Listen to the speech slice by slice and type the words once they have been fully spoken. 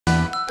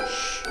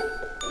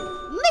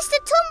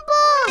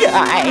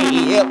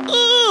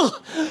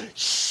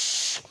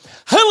Shh.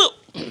 Hello.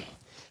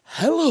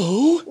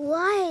 Hello.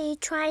 Why are you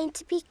trying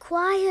to be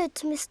quiet,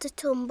 Mr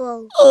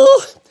Tumble?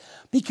 Oh,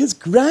 because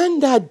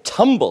Grandad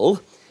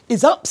Tumble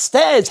is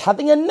upstairs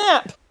having a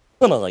nap,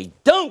 and I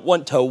don't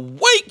want to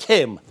wake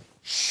him.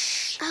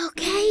 Shh.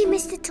 Okay,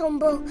 Mr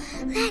Tumble,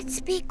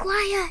 let's be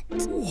quiet.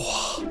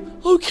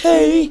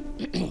 Okay.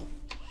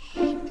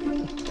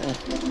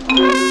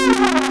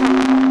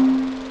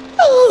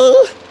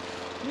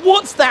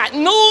 What's that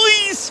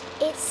noise?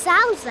 It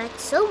sounds like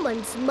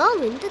someone's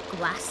mowing the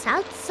grass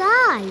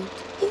outside.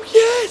 Oh,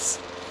 yes.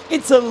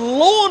 It's a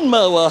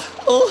lawnmower.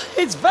 Oh,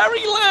 it's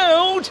very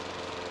loud.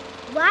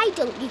 Why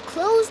don't you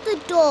close the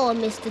door,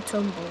 Mr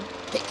Tumble?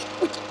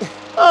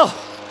 Oh,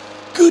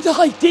 good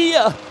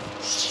idea.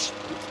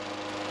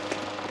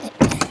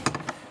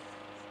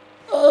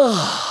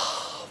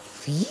 Oh,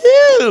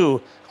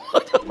 phew.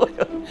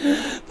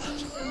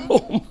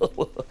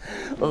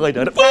 I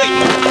don't know.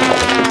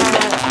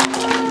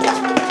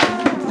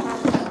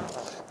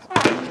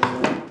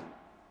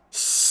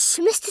 Shh,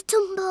 Mr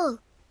Tumble.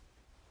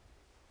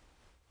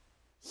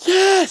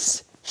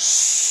 Yes.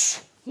 Shh.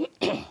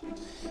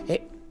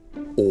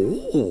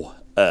 Oh,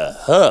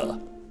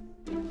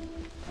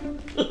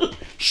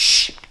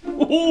 Shh.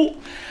 Oh,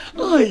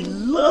 I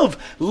love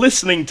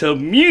listening to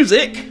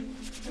music.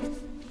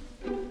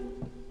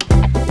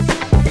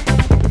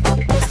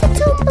 Mr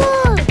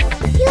Tumble,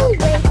 you'll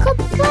wake up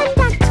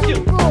Grandad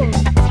Tumble.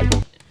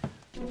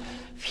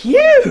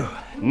 Phew,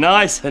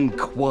 nice and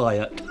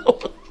quiet.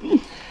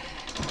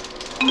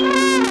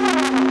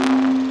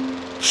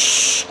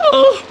 Shh.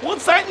 Oh,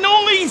 what's that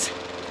noise?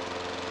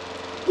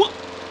 What?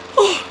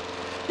 Oh,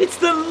 it's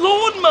the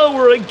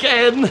lawnmower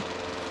again.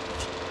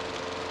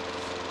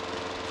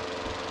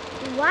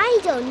 Why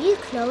don't you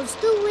close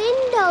the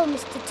window,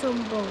 Mr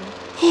Tumble?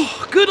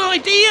 Oh, good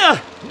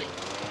idea.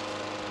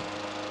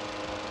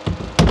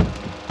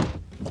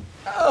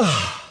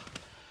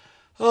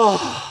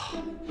 Oh,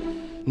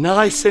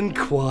 nice and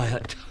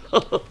quiet.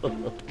 Quick,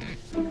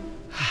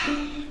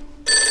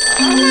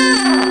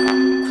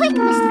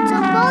 Mr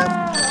Tumble.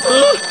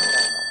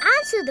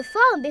 Answer the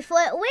phone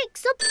before it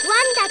wakes up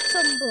Grandad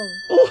Tumble.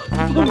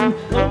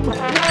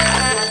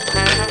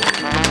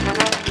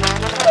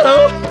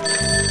 Hello?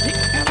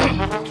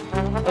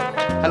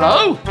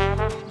 Hello?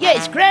 Yeah,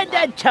 it's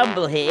Grandad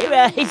Tumble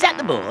here. Is that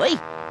the boy?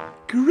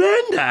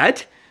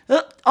 Grandad?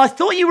 I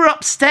thought you were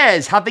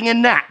upstairs having a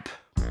nap.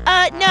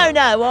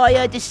 No.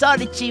 I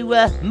decided to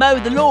mow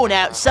the lawn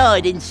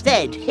outside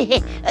instead.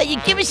 You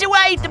give us a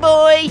wave, the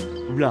boy.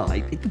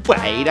 Right.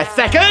 Wait a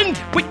second.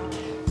 Wait.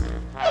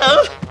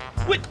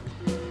 Wait.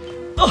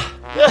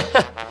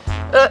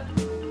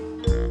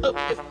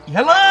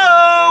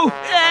 Hello?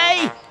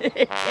 Hey,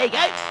 there you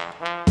go.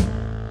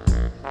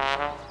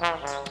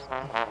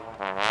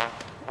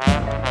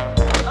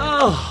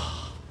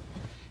 Oh,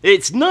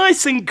 it's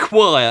nice and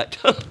quiet.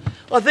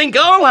 I think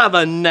I'll have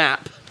a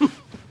nap.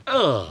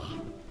 Oh.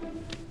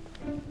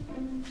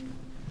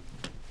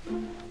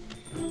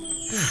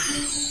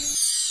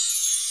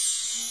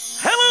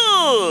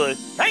 Hello!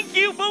 Thank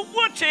you for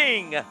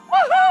watching!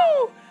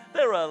 Woohoo!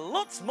 There are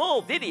lots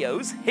more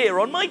videos here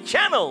on my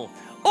channel.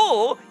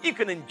 Or you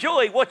can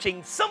enjoy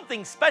watching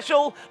something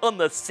special on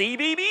the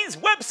CBeebies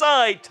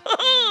website.